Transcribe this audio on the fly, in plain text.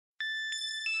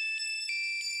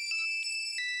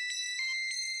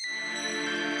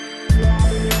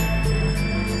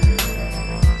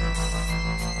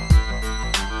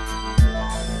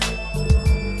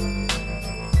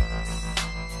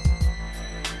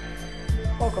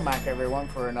Welcome back everyone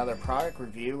for another product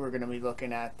review. We're going to be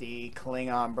looking at the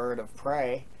Klingon Bird of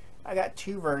Prey. I got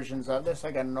two versions of this. I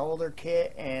got an older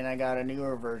kit and I got a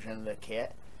newer version of the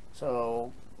kit.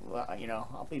 So, you know,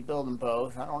 I'll be building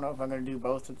both. I don't know if I'm going to do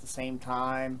both at the same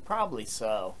time. Probably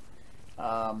so.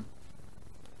 But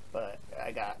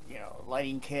I got, you know,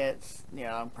 lighting kits. You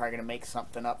know, I'm probably going to make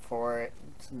something up for it.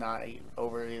 It's not a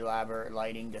overly elaborate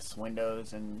lighting, just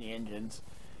windows and the engines.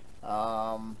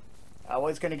 I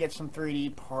was going to get some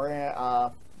 3D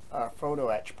photo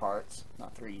etch parts,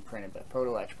 not 3D printed, but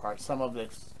photo etch parts. Some of the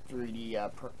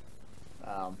 3D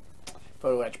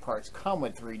photo etch parts come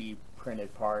with 3D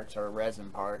printed parts or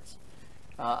resin parts.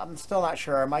 I'm still not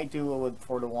sure. I might do it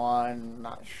for the one.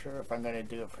 Not sure if I'm going to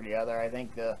do it for the other. I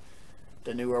think the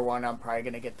newer one, I'm probably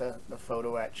going to get the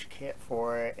photo etch kit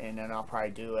for it, and then I'll probably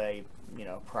do a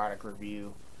product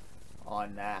review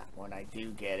on that when I do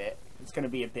get it. It's going to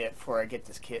be a bit before I get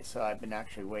this kit, so I've been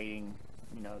actually waiting,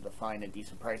 to find a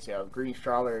decent price. Green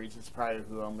Strawberries is probably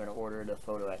who I'm going to order the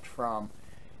photo etch from,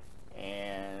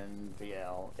 and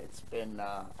it's been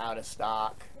out of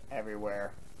stock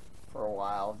everywhere for a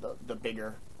while. The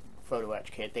bigger photo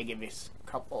etch kit, they give you a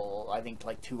couple, I think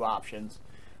like two options.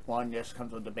 One just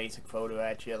comes with the basic photo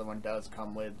etch, the other one does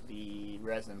come with the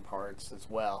resin parts as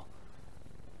well.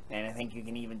 And I think you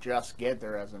can even just get the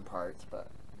resin parts, but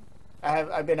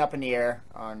I've been up in the air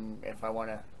on if I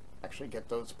want to actually get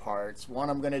those parts.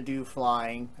 One I'm going to do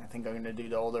flying. I think I'm going to do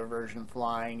the older version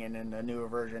flying, and then the newer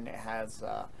version it has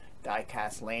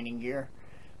die-cast landing gear.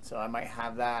 So I might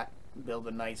have that, build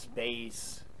a nice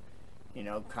base,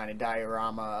 kind of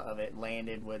diorama of it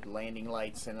landed with landing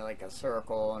lights in like a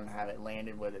circle, and have it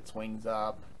landed with its wings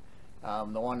up.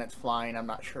 The one that's flying, I'm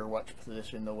not sure what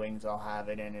position the wings I'll have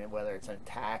it in, whether it's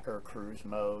attack or cruise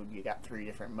mode. You got 3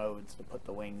 different modes to put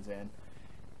the wings in.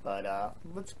 But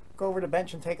let's go over the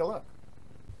bench and take a look.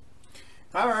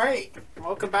 Alright,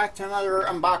 welcome back to another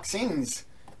unboxings.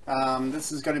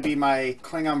 This is going to be my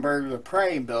Klingon Bird of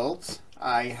Prey builds.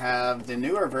 I have the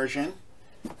newer version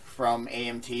from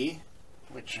AMT,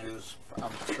 which is,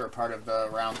 I'm sure, part of the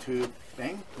round 2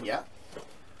 thing. Yeah.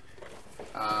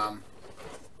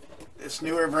 This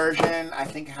newer version, I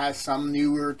think, has some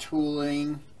newer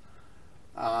tooling,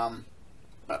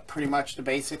 but pretty much the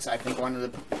basics. I think one of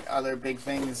the other big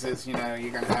things is, you're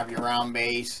going to have your round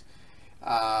base.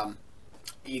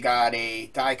 You got a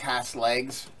die-cast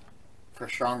legs for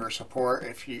stronger support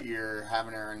if you're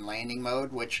having her in landing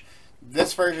mode, which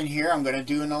this version here I'm going to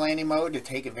do in the landing mode to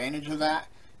take advantage of that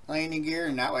landing gear,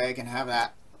 and that way I can have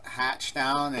that hatch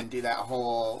down and do that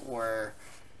whole where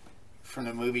from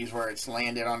the movies where it's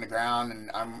landed on the ground, and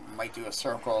I might do a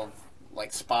circle of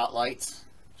like spotlights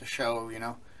to show,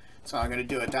 So I'm going to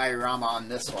do a diorama on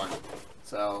this one.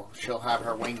 So she'll have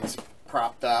her wings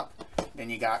propped up. Then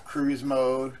you got cruise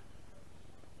mode.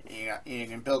 You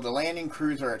can build the landing,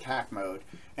 cruise, or attack mode.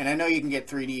 And I know you can get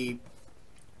 3D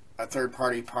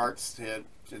third-party parts to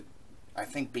I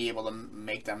think be able to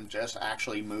make them just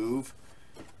actually move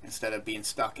instead of being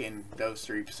stuck in those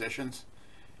 3 positions.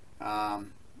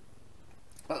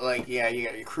 But like, yeah, you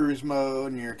got your cruise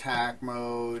mode and your attack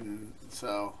mode, and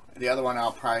so the other one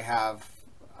I'll probably have,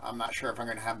 I'm not sure if I'm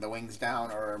going to have the wings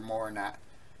down or more in that,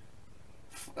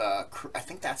 I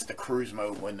think that's the cruise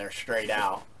mode when they're straight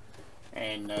out,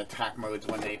 and the attack mode's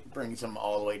when they brings them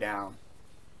all the way down.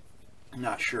 I'm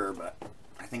not sure, but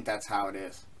I think that's how it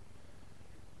is.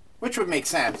 Which would make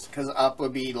sense, because up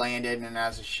would be landed, and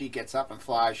as she gets up and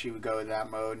flies, she would go to that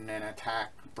mode, and then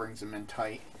attack brings them in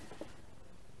tight.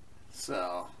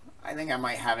 So, I think I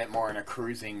might have it more in a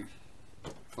cruising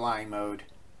flying mode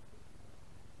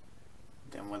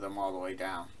than with them all the way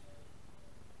down.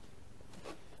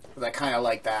 Because I kind of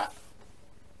like that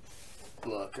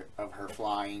look of her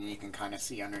flying. You can kind of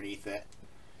see underneath it.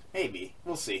 Maybe.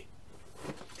 We'll see.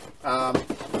 But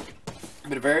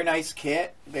a very nice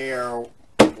kit. They are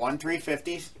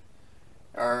 1/350s.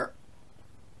 Or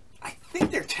I think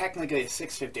they're technically a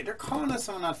 650. They're calling us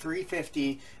on a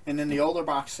 350, and then the older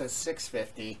box says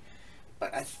 650.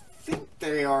 But I think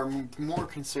they are more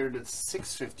considered a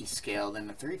 650 scale than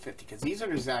a 350, because these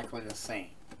are exactly the same.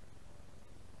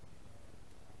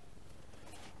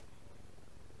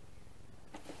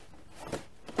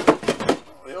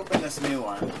 We open this new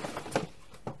one.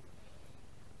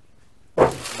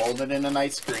 Molded in a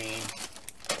nice green.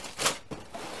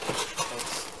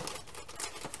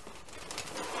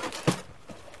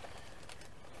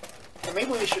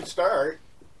 Maybe we should start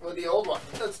with the old one.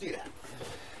 Let's do that.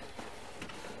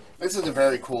 This is a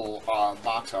very cool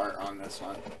box art on this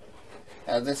one.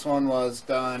 This one was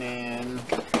done in,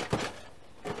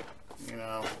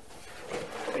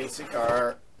 basic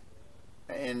art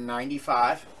in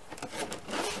 '95.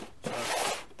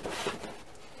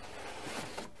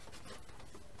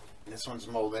 This one's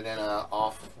molded in a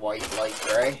off-white light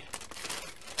gray.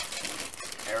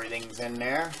 Everything's in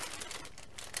there.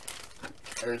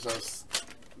 There's those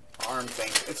arm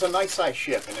things. It's a nice size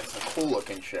ship, and it's a cool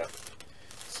looking ship.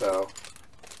 So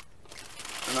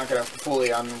I'm not going to fully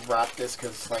unwrap this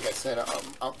because, like I said,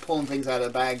 I'm pulling things out of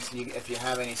the bags. If you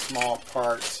have any small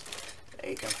parts,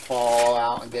 they can fall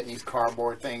out and get in these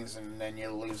cardboard things, and then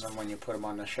you lose them when you put them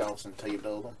on the shelves until you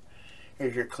build them.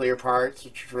 Here's your clear parts,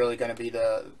 which is really going to be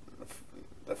the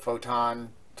photon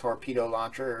torpedo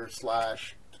launcher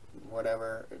slash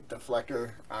whatever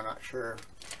deflector. I'm not sure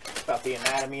about the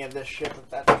anatomy of this ship, if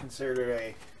that's considered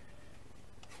a,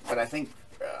 but I think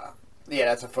yeah,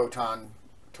 that's a photon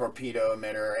torpedo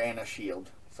emitter and a shield,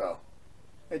 so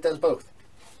it does both.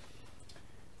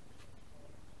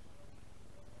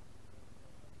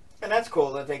 And that's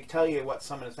cool that they tell you what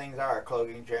some of the things are: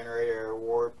 cloaking generator,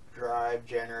 warp drive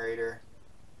generator.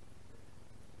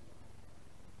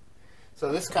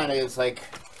 So this kind of is like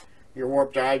your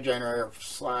warp drive generator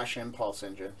slash impulse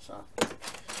engine. So,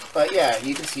 but yeah,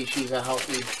 you can see she's a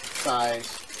healthy size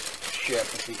ship.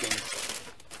 If you can,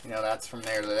 you know, that's from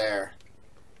there to there.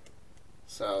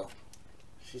 So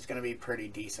she's going to be pretty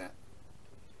decent.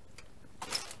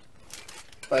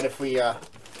 But if we,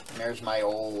 there's my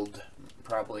old,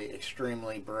 probably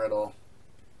extremely brittle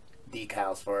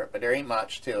decals for it, but there ain't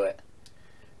much to it.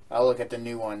 I'll look at the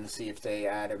new one and see if they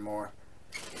added more.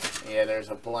 Yeah, there's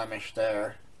a blemish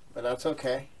there, but that's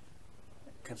okay,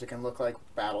 because it can look like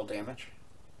battle damage.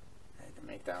 I can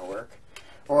make that work.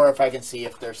 Or if I can see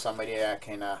if there's somebody that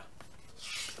can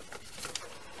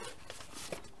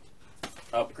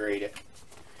upgrade it.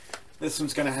 This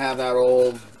one's going to have that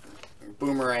old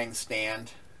boomerang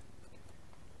stand.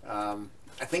 I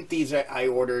think these I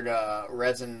ordered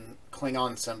resin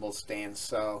Klingon symbol stands,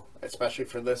 so especially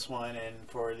for this one and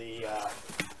for the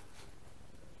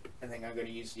I think I'm going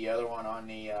to use the other one on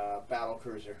the battle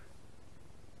cruiser.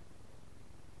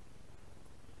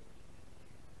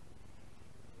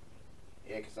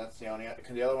 Yeah, because that's the only,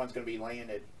 because the other one's going to be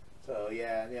landed. So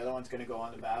yeah, the other one's going to go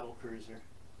on the battle cruiser.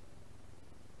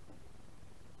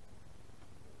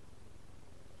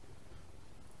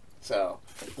 So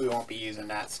we won't be using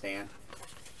that stand.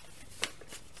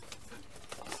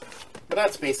 But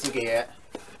that's basically it.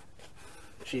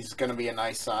 She's going to be a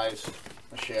nice size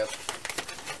ship.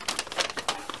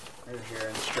 There's your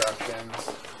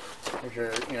instructions. There's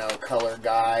your, you know, color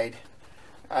guide.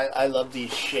 I love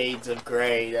these shades of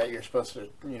gray that you're supposed to,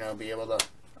 you know, be able to,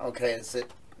 okay, is it,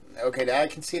 okay, I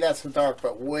can see that's dark,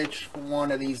 but which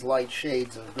one of these light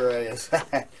shades of gray is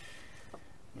that?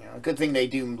 You know, good thing they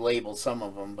do label some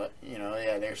of them, but, you know,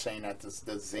 yeah, they're saying that this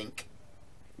the zinc,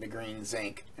 the green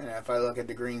zinc. And if I look at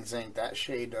the green zinc, that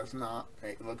shade does not.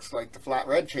 It looks like the flat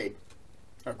red shade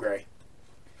of gray.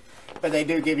 But they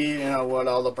do give you, you know, what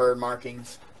all the bird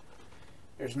markings.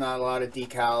 There's not a lot of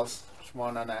decals. There's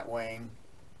one on that wing.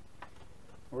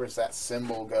 Where's that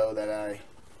symbol go that I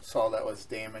saw that was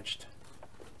damaged?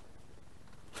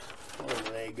 Where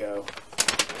do they go?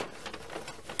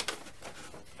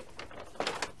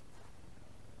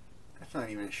 That's not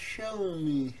even showing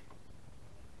me.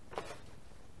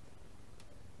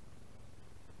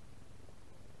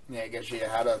 Yeah, it gives you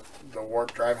how to, the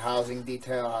warp drive housing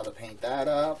detail, how to paint that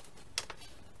up.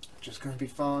 Which is going to be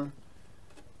fun.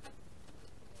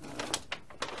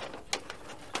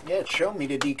 Yeah, it showed me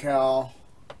the decal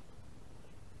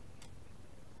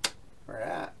for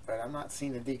that, but I'm not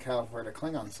seeing the decal for the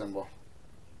Klingon symbol.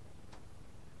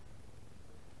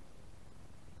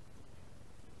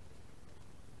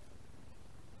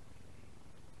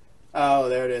 Oh,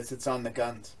 there it is. It's on the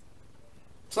guns.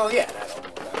 So yeah,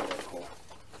 that'll look cool.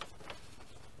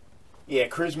 Yeah,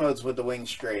 cruise mode's with the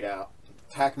wings straight out.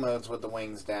 Attack mode's with the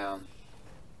wings down.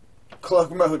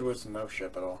 Cloak mode was no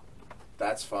ship at all.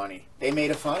 That's funny. They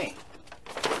made it funny.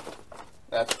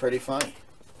 That's pretty funny.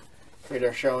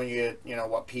 They're showing you, you know,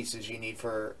 what pieces you need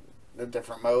for the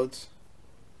different modes.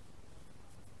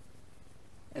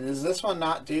 And does this one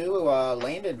not do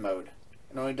landed mode?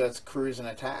 It only does cruise and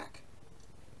attack.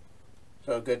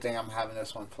 So a good thing I'm having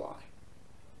this one fly.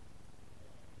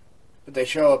 But they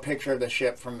show a picture of the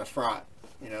ship from the front,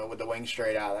 you know, with the wings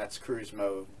straight out. That's cruise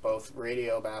mode. Both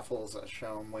radio baffles are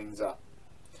shown wings up.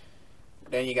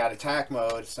 Then you got attack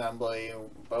mode assembly,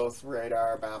 both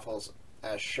radar baffles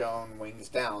as shown wings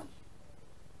down.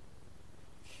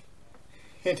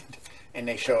 And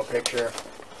they show a picture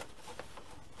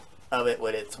of it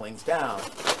with its wings down.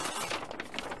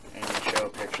 And they show a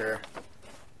picture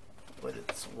with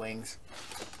its wings.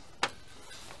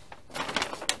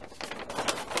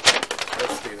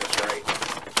 Let's do this right.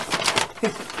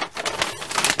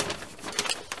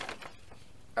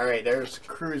 Alright, there's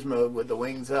cruise mode with the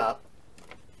wings up.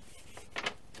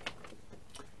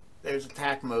 There's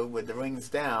attack mode with the wings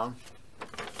down.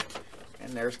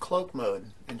 And there's cloak mode.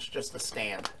 It's just a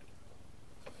stand.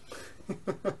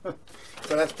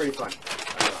 So that's pretty fun.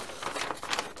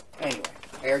 Anyway,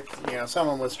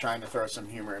 someone was trying to throw some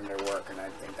humor in their work, and I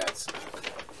think that's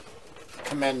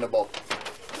commendable.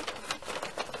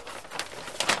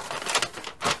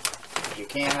 If you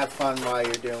can't have fun while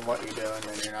you're doing what you're doing,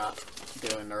 then you're not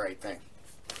doing the right thing.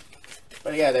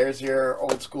 But yeah, there's your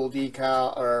old school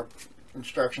decal or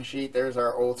instruction sheet. There's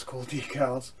our old school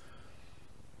decals.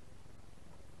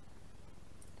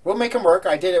 We'll make them work.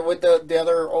 I did it with the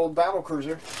other old battle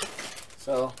cruiser.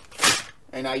 So,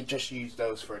 and I just used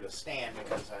those for the stand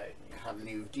because I have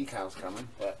new decals coming.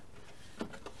 But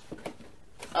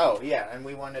oh yeah, and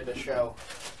we wanted to show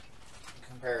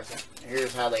comparison.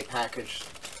 Here's how they packaged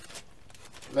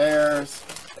theirs.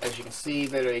 As you can see,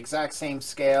 they're the exact same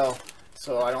scale.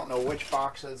 So I don't know which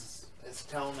box is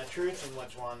telling the truth and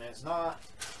which one is not.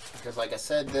 Because like I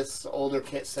said, this older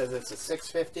kit says it's a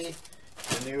 650.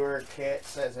 The newer kit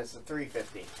says it's a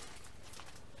 350.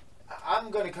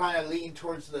 I'm going to kind of lean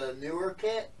towards the newer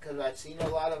kit because I've seen a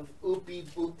lot of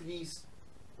oopie-boopies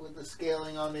with the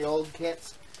scaling on the old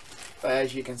kits. But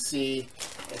as you can see,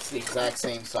 it's the exact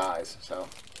same size. So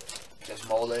just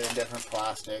molded in different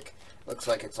plastic. Looks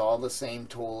like it's all the same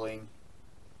tooling.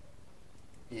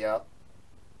 Yep.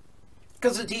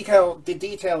 Because the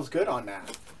detail's good on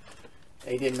that.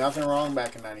 They did nothing wrong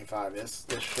back in '95. This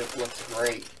ship looks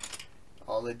great.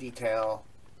 All the detail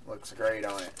looks great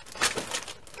on it.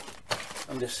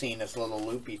 I'm just seeing this little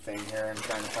loopy thing here and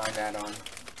trying to find that on.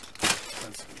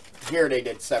 Since here they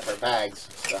did separate bags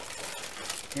and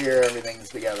stuff. Here everything's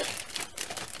together.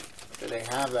 Do they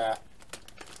have that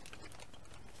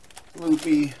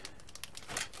loopy?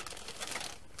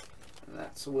 And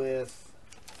that's with,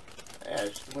 yeah,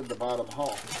 it's with the bottom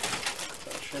hull.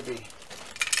 So it should be.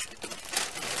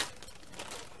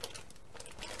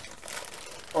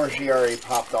 Or she already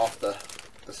popped off the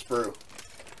sprue.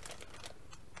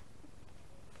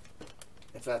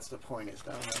 If that's the point it's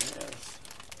done, then it is.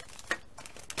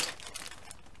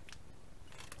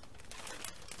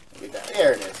 Look at that.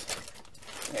 There it is.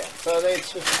 Yeah, so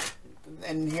it's just,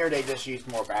 and here they just used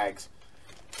more bags.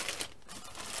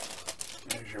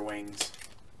 There's your wings.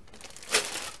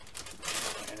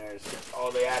 And there's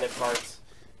all the added parts.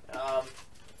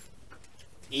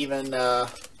 Even the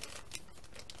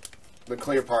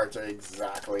clear parts are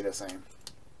exactly the same.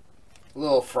 A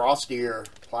little frostier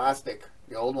plastic.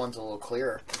 The old one's a little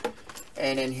clearer.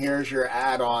 And then here's your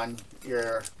add-on,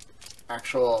 your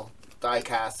actual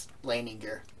die-cast landing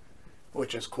gear,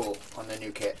 which is cool on the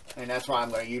new kit. And that's why I'm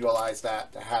going to utilize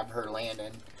that to have her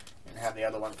landing and have the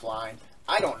other one flying.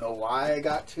 I don't know why I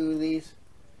got two of these.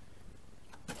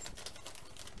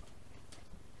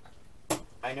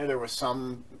 I know there was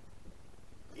some,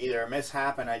 either a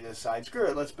mishap and I decided, screw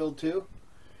it, let's build two.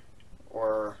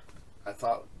 Or I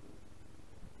thought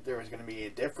there was going to be a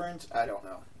difference. I don't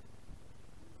know.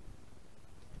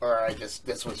 Or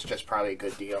this was just probably a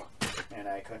good deal and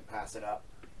I couldn't pass it up.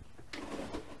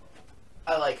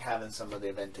 I like having some of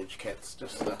the vintage kits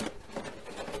just to,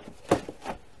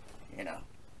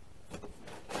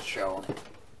 show them.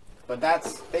 But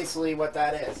that's basically what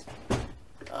that is.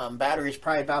 Battery's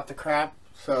probably about the crap,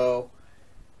 so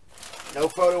no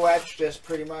photo etch, just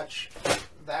pretty much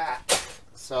that.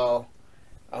 So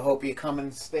I hope you come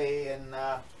and stay, and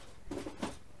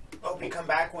hope you come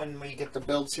back when we get the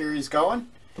build series going.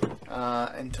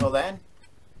 Until then,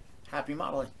 happy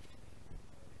modeling.